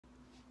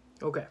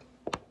Okay.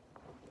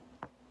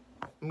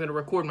 I'm going to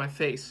record my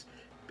face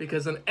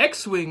because an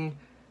X-Wing,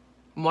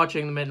 I'm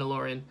watching The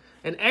Mandalorian,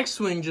 an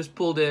X-Wing just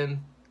pulled in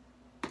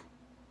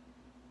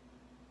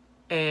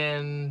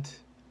and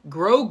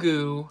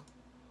Grogu,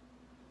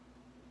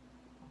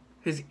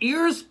 his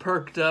ears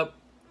perked up.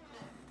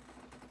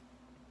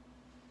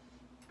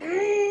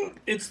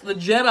 It's the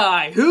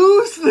Jedi.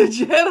 Who's the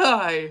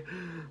Jedi?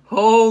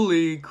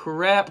 Holy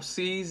crap,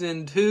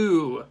 Season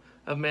 2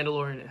 of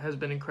Mandalorian has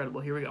been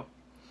incredible. Here we go.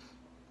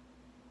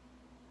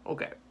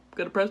 Okay,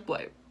 gotta press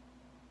play.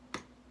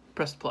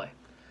 Press play.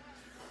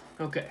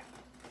 Okay.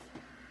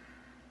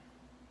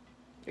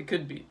 It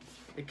could be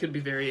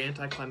very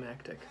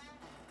anticlimactic.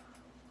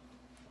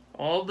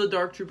 All the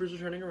Dark Troopers are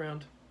turning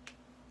around.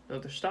 No,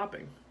 they're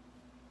stopping.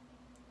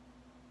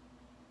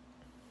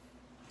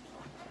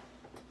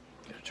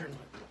 Gotta turn my...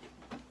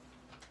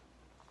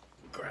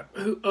 Crap.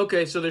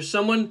 Okay, so there's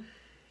someone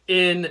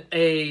in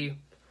a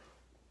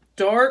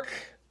dark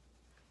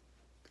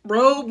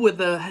robe with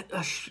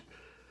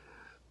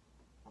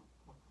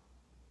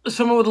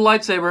someone with a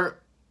lightsaber.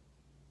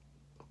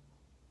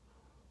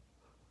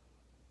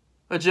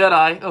 A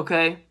Jedi,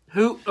 okay.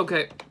 Who?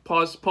 Okay,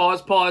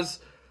 pause.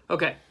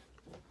 Okay.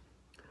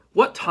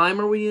 What time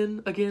are we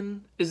in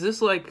again? Is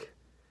this like...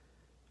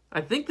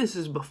 I think this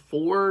is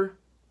before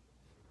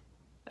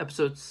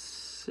episode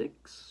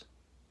 6?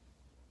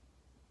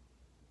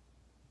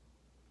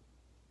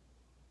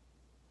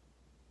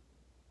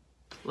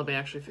 Let me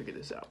actually figure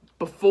this out.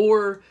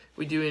 Before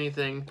we do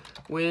anything,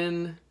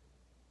 when...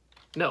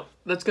 No,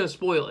 that's going to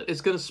spoil it.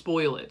 It's going to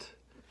spoil it.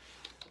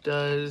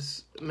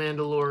 Does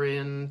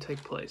Mandalorian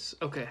take place?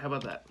 Okay, how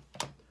about that?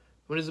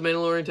 When does the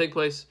Mandalorian take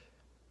place?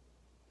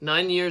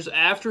 9 years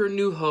after A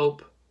New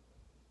Hope.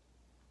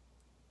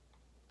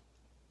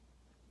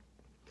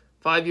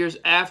 5 years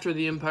after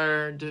the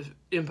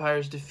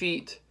Empire's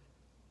defeat.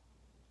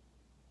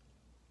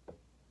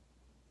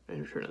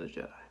 And Return of the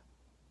Jedi.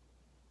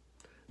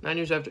 9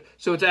 years after.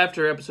 So it's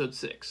after episode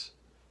 6.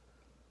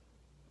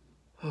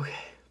 Okay.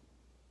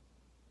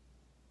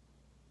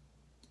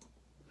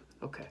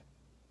 Okay.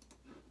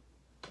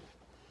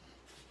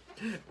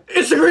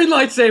 It's the green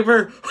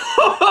lightsaber!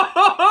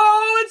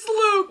 Oh, it's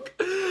Luke!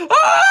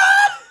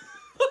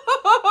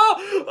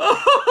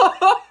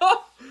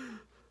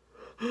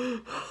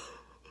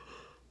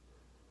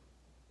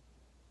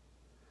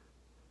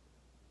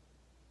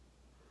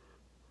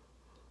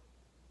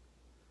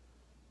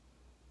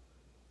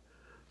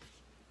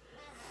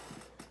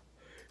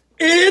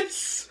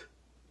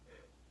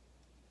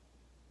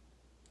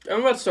 I'm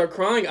about to start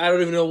crying. I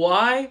don't even know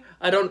why.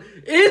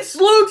 It's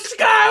Luke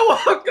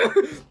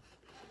Skywalker!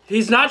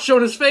 He's not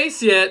shown his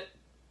face yet.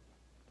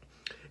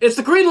 It's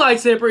the green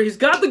lightsaber. He's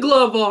got the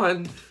glove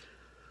on.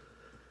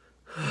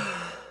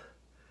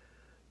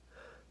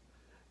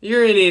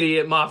 You're an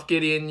idiot, Moff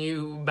Gideon.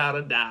 You about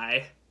to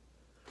die.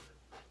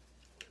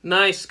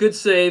 Nice. Good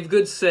save.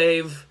 Good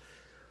save.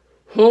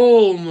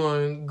 Oh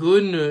my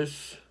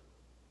goodness.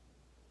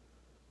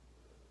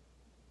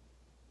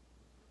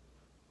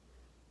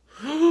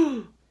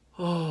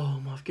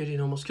 Oh, Moff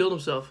Gideon almost killed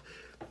himself.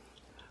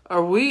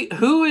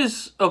 Who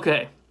is...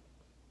 Okay.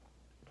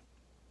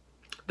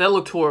 That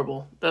looked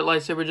horrible. That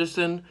lightsaber just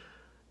in.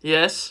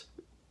 Yes.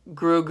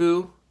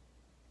 Grogu.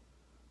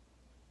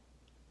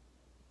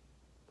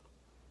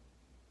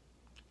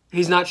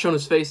 He's not shown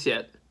his face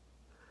yet.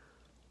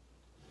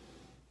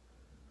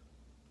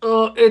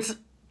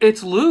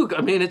 It's Luke.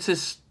 I mean, it's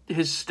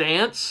his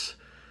stance.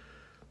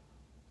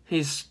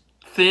 He's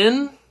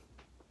thin.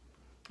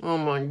 Oh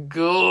my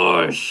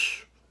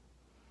gosh.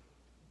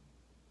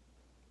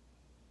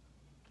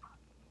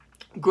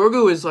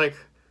 Grogu is like...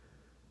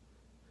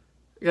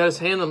 got his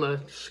hand on the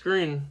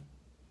screen.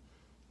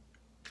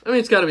 I mean,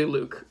 it's got to be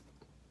Luke.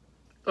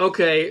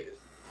 Okay.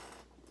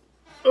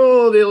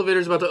 Oh, the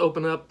elevator's about to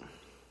open up.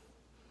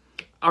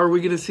 Are we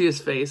going to see his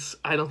face?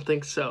 I don't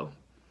think so.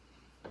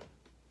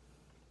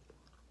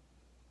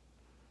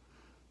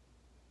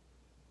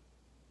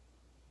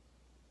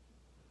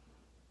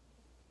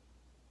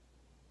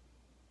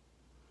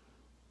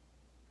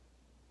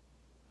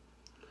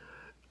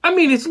 I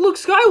mean, it's Luke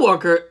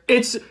Skywalker.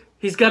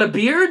 He's got a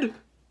beard.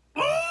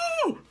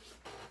 Ooh!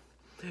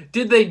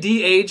 Did they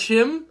de-age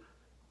him?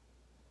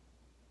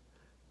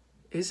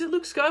 Is it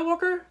Luke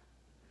Skywalker?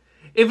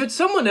 If it's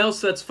someone else,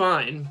 that's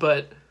fine,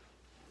 but...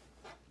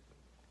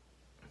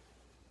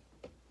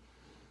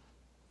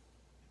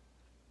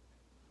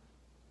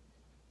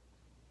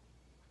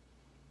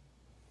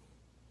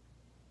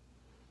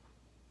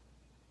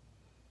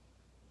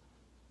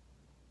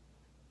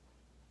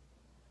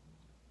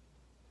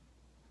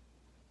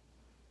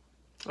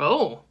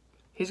 Oh,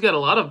 he's got a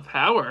lot of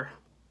power.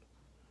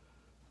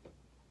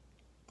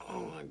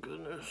 Oh my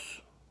goodness.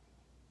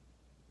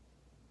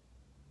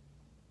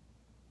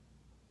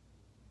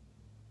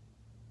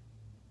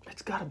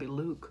 It's gotta be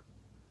Luke.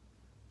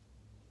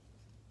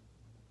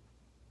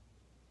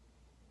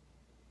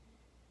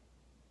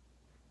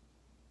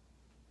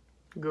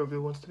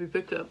 Grogu wants to be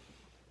picked up.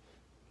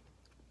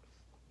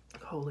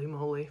 Holy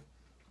moly.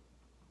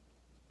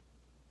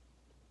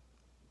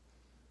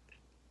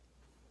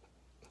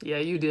 Yeah,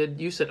 you did.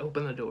 You said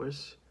open the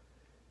doors.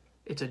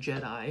 It's a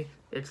Jedi.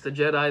 It's the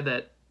Jedi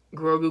that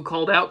Grogu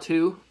called out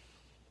to.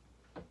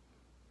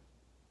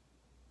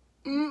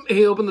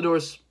 He opened the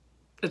doors.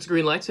 It's a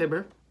green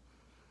lightsaber.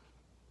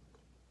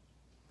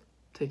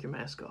 Take your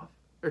mask off.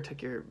 Or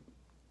take your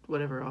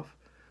whatever off.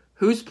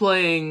 Who's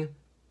playing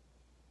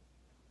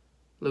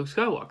Luke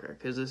Skywalker?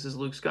 Because this is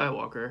Luke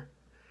Skywalker.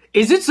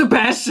 Is it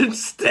Sebastian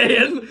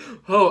Stan?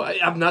 Oh,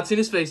 I've not seen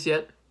his face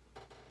yet.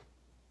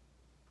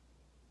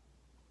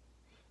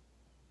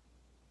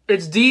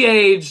 It's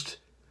de-aged.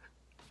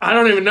 I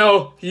don't even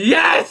know.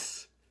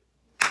 Yes!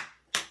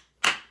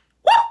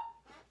 Woo!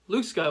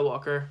 Luke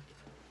Skywalker.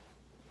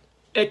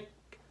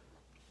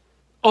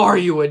 Are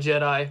you a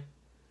Jedi?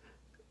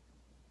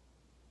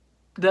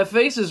 That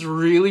face is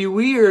really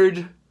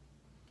weird.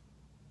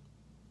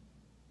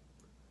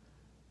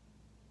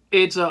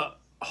 It's a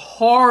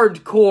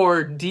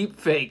hardcore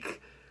deepfake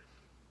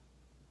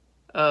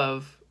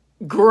of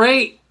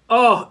great.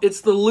 Oh,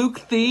 it's the Luke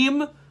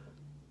theme.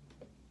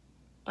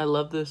 I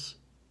love this.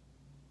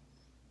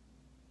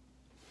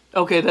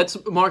 Okay, that's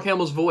Mark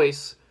Hamill's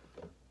voice.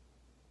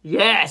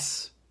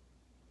 Yes.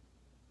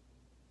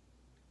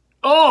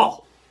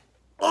 Oh.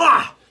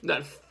 Ah.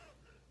 That.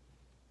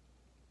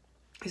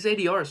 His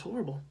ADR is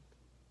horrible.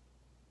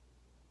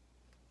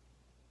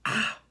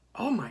 Ah.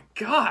 Oh my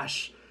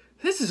gosh.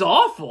 This is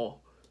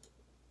awful.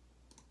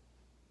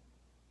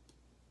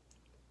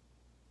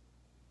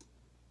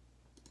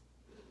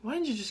 Why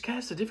didn't you just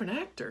cast a different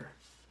actor?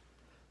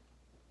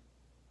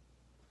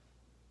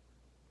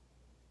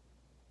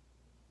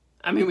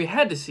 I mean, we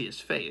had to see his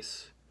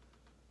face.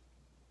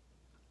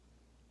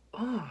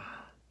 Oh.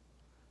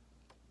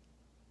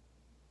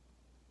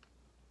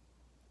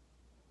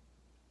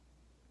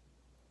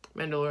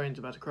 Mandalorian's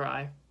about to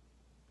cry.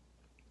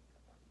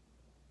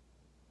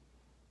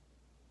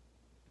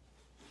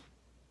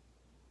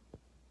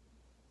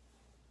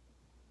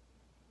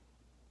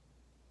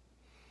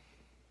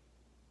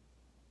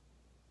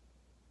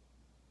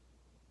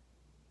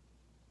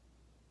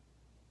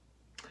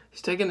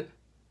 He's taken...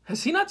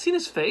 Has he not seen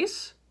his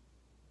face?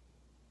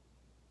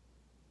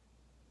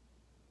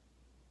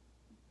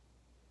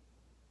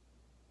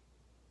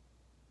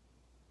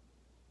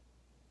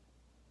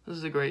 This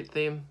is a great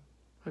theme.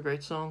 A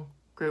great song.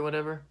 Great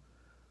whatever.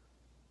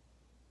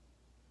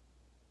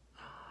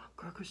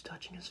 Grogu's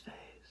touching his face.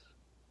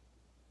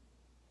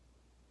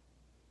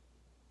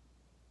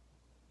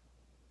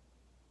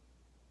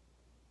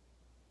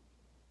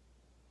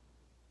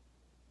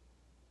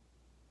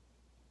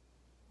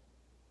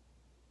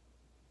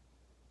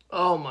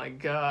 Oh my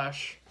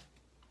gosh.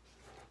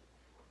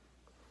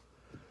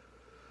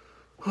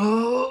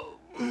 Oh.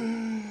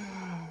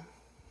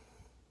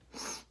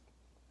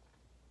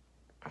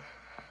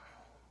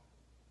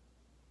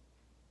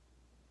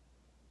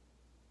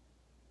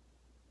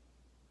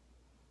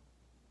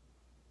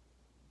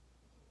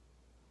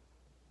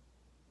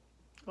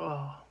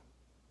 Oh.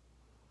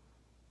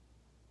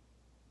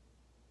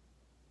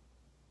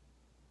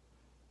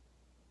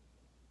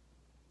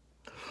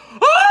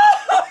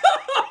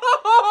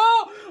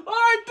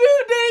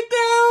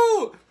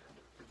 R2-D2!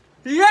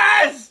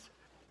 Yes!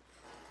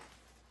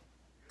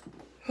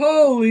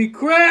 Holy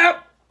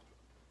crap!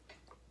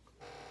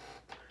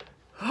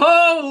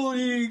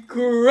 Holy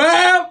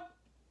crap!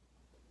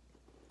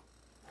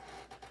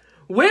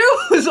 Where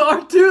was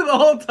R2 the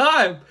whole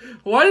time?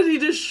 Why did he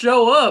just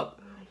show up?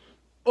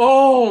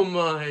 Oh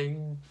my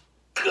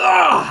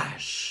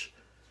gosh!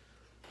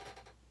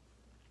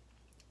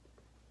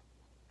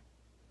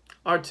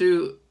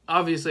 R2,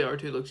 obviously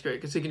R2 looks great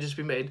because he can just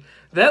be made.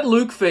 That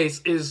Luke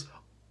face is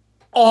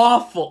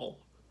awful.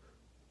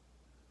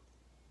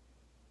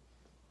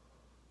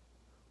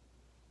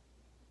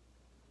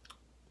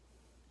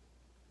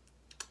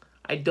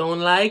 I don't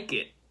like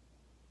it.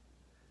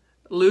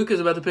 Luke is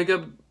about to pick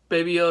up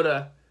Baby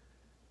Yoda.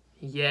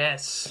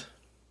 Yes.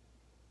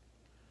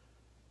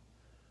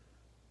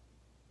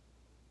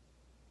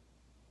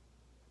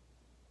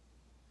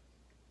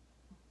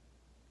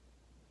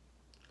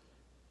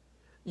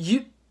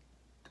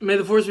 May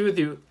the Force be with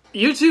you.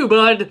 You too,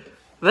 bud.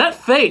 That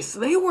face.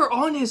 They were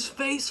on his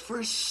face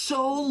for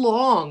so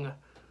long.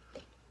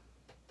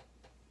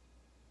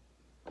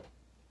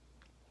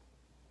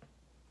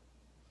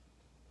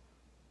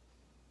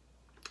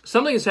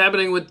 Something is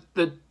happening with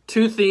the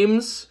two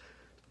themes.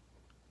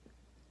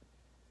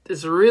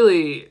 It's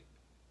really...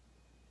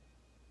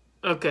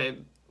 Okay.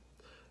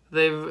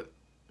 They've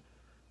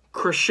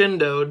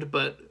crescendoed,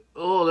 but...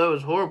 Oh, that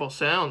was horrible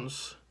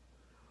sounds.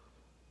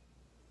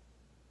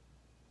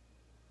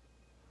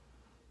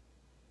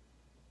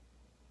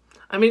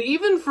 I mean,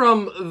 even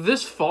from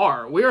this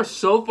far, we are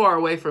so far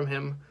away from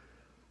him.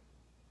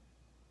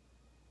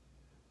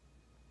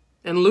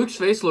 And Luke's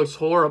face looks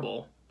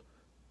horrible.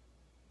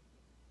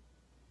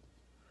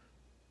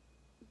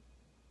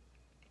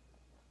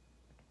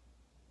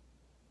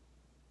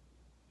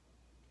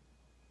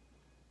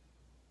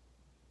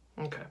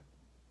 Okay.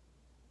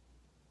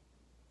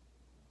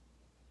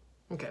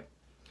 Okay.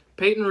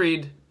 Peyton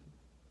Reed.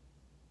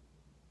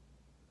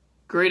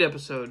 Great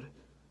episode.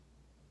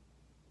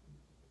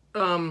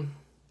 Oh,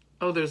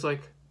 there's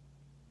like...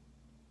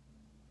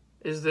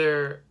 Is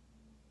there...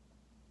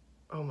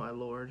 Oh my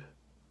lord.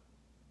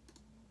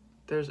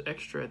 There's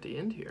extra at the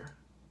end here.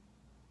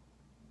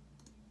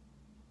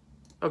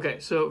 Okay,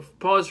 so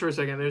pause for a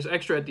second. There's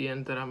extra at the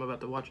end that I'm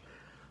about to watch.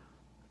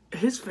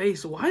 His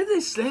face, why did they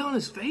stay on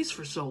his face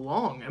for so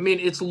long? I mean,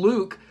 it's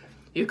Luke.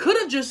 You could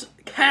have just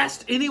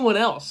cast anyone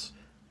else.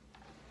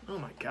 Oh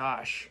my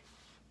gosh.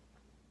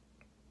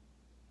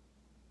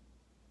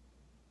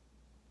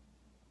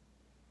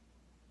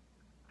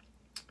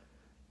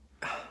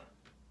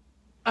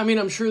 I mean,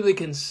 I'm sure they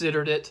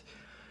considered it.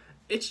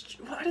 It's...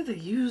 Why did they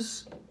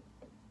use...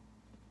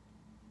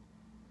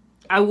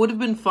 I would have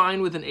been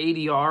fine with an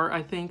ADR,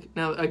 I think.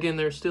 Now, again,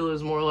 there still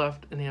is more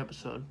left in the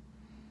episode.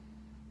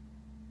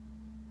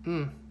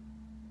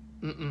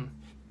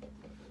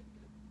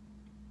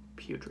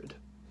 Putrid.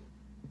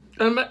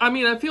 I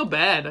mean, I feel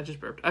bad. I just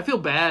burped. I feel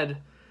bad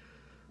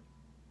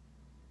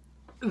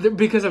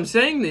because I'm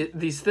saying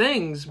these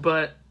things,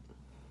 but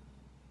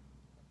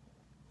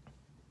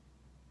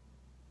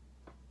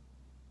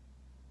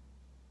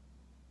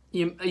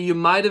you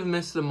might have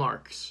missed the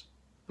mark,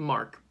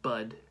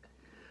 bud.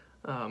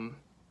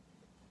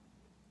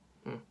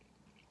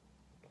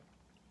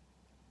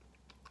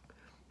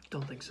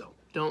 Don't think so.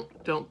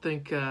 Don't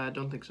think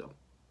so.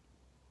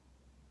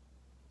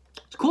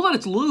 It's cool that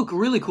it's Luke.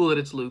 Really cool that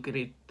it's Luke,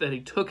 and that he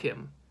took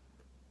him.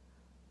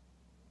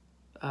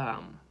 I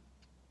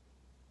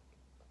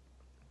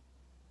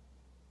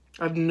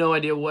have no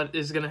idea what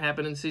is going to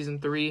happen in season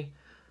 3.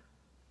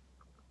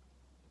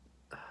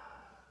 I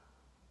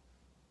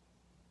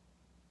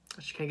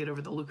just can't get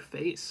over the Luke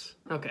face.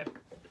 Okay,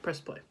 press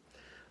play.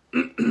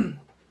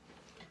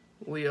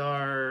 We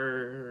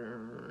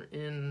are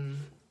in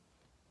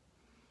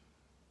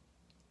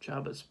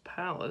Jabba's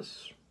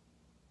palace.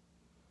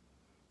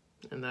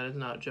 And that is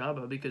not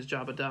Jabba, because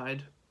Jabba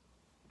died.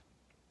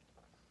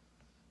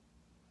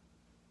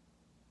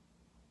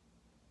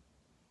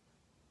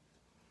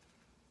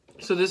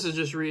 So this is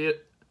just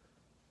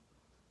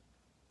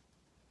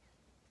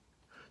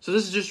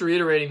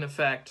reiterating the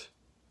fact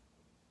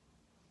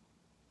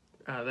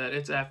that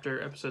it's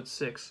after episode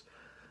 6.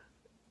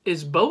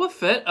 Is Boba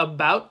Fett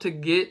about to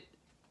get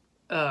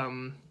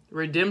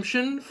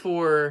redemption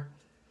for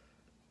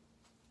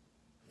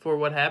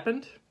what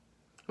happened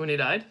when he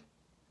died?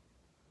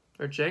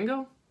 Or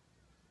Jango?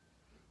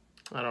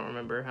 I don't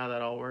remember how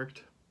that all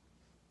worked.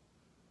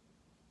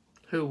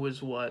 Who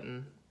was what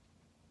and...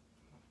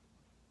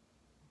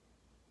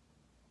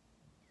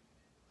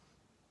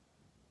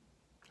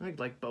 I think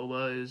like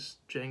Boba is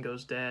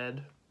Jango's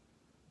dad.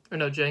 Or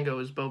no,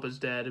 Jango is Boba's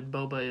dad, and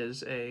Boba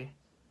is a...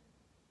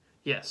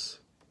 Yes.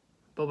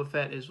 Boba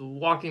Fett is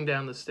walking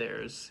down the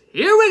stairs.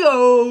 Here we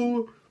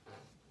go!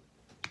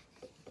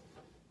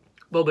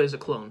 Boba is a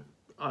clone,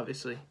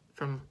 obviously,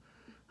 from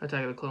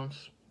Attack of the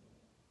Clones.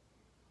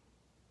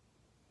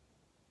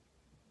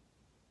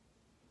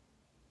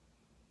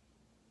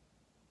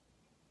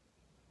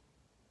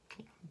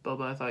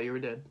 Boba, I thought you were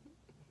dead.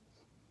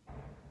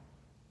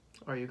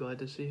 Are you glad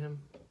to see him?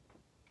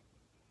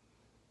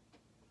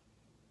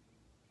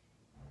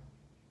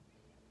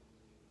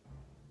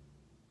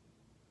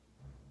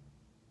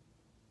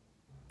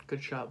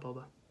 Good shot,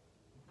 Boba.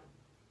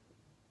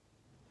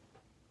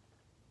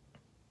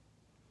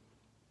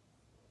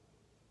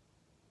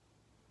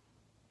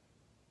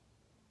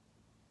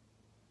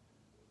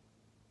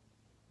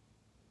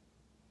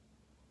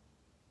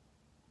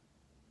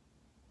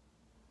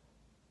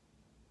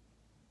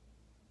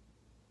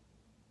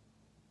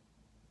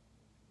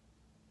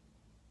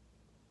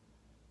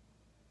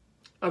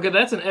 Okay,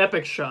 that's an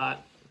epic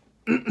shot.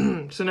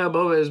 So now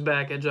Boba is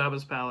back at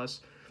Jabba's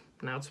palace.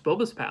 Now it's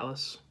Boba's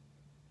palace.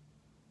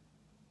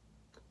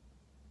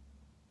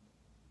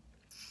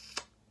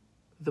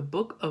 The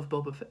Book of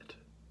Boba Fett.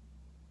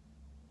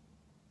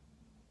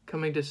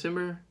 Coming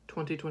December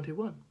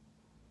 2021.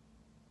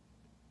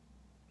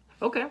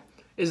 Okay.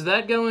 Is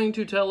that going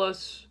to tell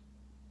us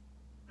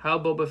how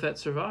Boba Fett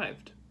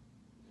survived?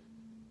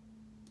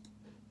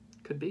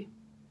 Could be.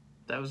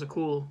 That was a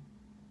cool...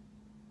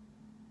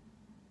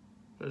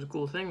 There's a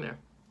cool thing there.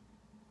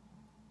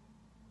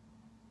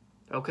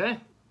 Okay.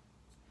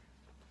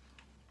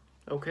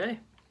 Okay.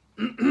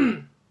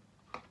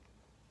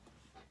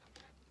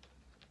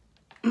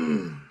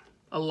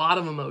 A lot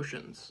of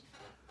emotions.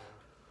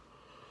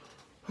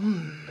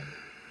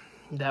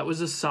 That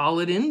was a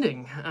solid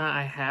ending.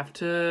 I have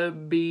to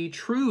be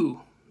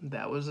true.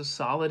 That was a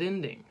solid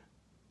ending.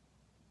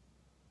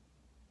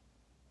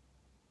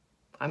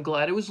 I'm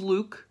glad it was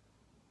Luke.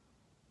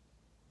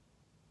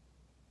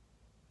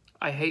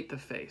 I hate the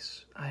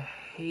face. I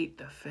hate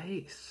the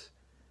face.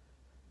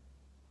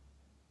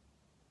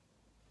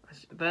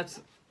 That's...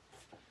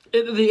 the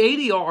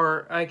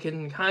ADR, I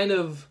can kind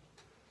of...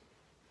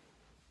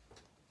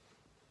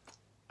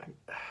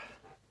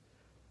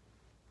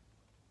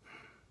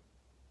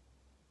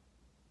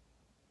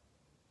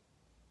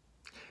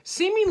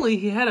 Seemingly,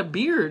 he had a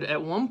beard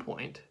at one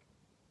point.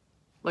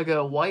 like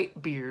a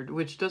white beard,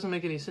 which doesn't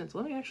make any sense.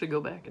 Let me actually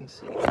go back and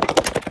see.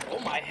 Oh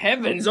my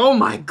heavens! Oh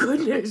my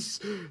goodness!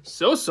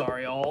 So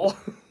sorry, all.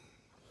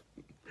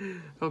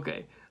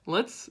 Okay,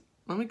 let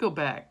me go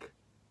back.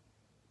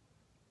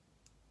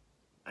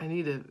 I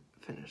need to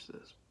finish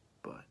this,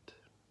 but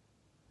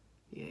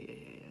yeah.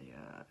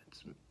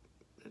 It's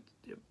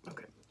yep.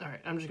 Okay, all right.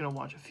 I'm just gonna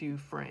watch a few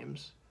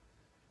frames.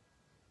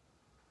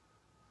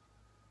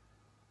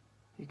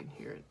 You can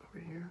hear it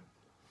over here.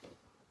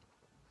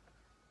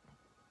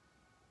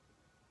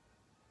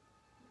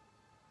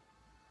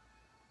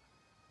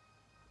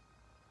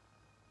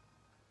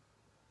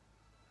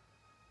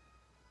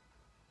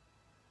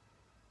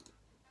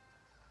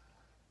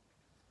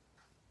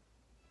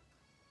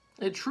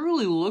 It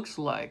truly looks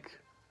like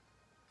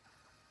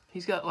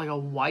he's got like a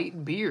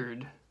white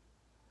beard.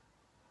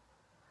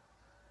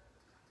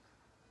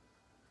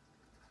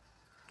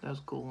 That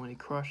was cool when he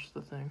crushed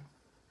the thing.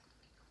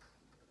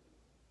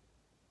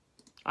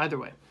 Either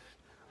way,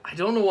 I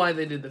don't know why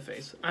they did the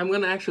face. I'm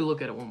going to actually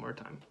look at it one more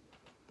time.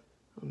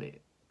 Let me...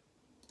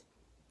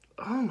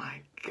 Oh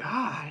my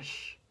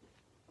gosh.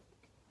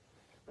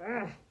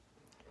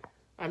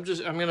 I'm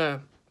going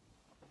to...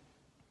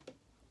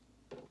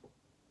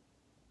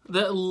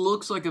 That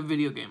looks like a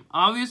video game.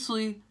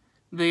 Obviously,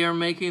 they are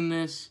making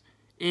this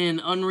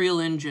in Unreal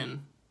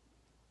Engine,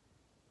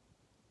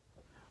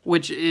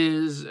 which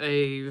is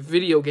a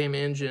video game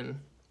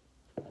engine.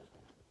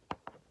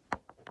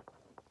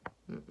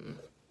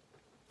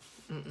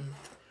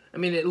 I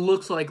mean, it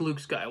looks like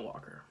Luke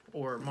Skywalker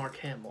or Mark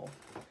Hamill.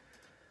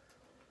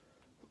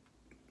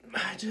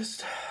 That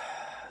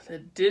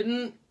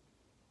didn't...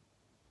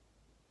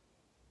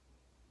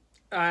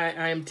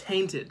 I am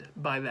tainted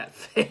by that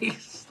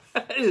face.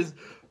 That is...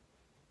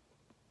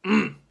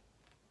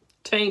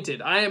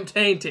 tainted. I am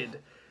tainted.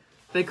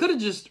 They could have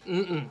just...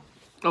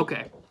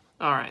 Okay.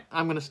 Alright,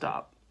 I'm gonna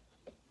stop.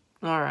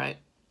 Alright.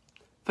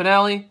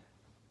 Finale.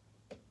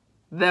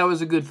 That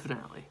was a good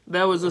finale.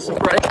 That was a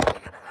surprise.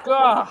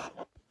 Ah!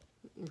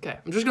 Okay,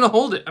 I'm just gonna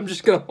hold it. I'm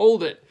just gonna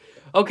hold it.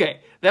 Okay,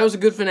 that was a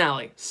good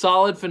finale.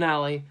 Solid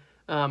finale.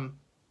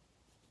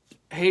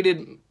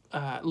 Hated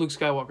Luke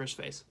Skywalker's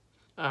face.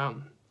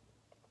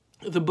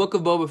 The Book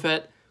of Boba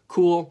Fett,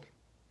 cool.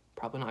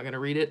 Probably not gonna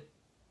read it.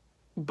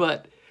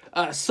 But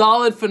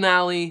solid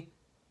finale.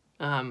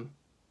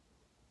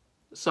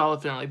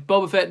 Solid finale.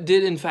 Boba Fett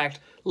did, in fact,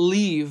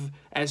 leave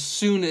as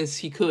soon as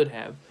he could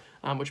have,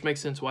 which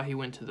makes sense why he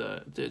went to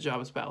the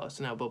Jabba's palace,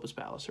 and now Boba's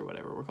palace, or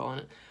whatever we're calling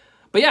it.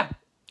 But yeah,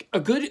 a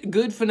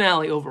good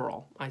finale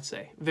overall, I'd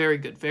say. Very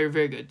good. Very,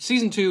 very good.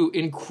 Season 2,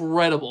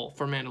 incredible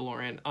for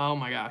Mandalorian. Oh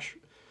my gosh.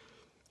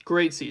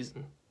 Great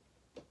season.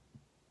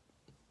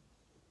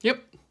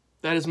 Yep.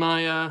 That is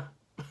my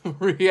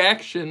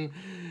reaction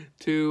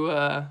to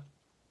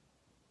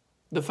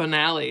the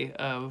finale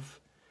of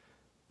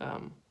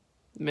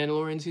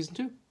Mandalorian Season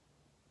 2.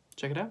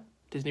 Check it out.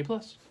 Disney+.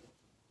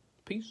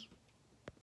 Peace.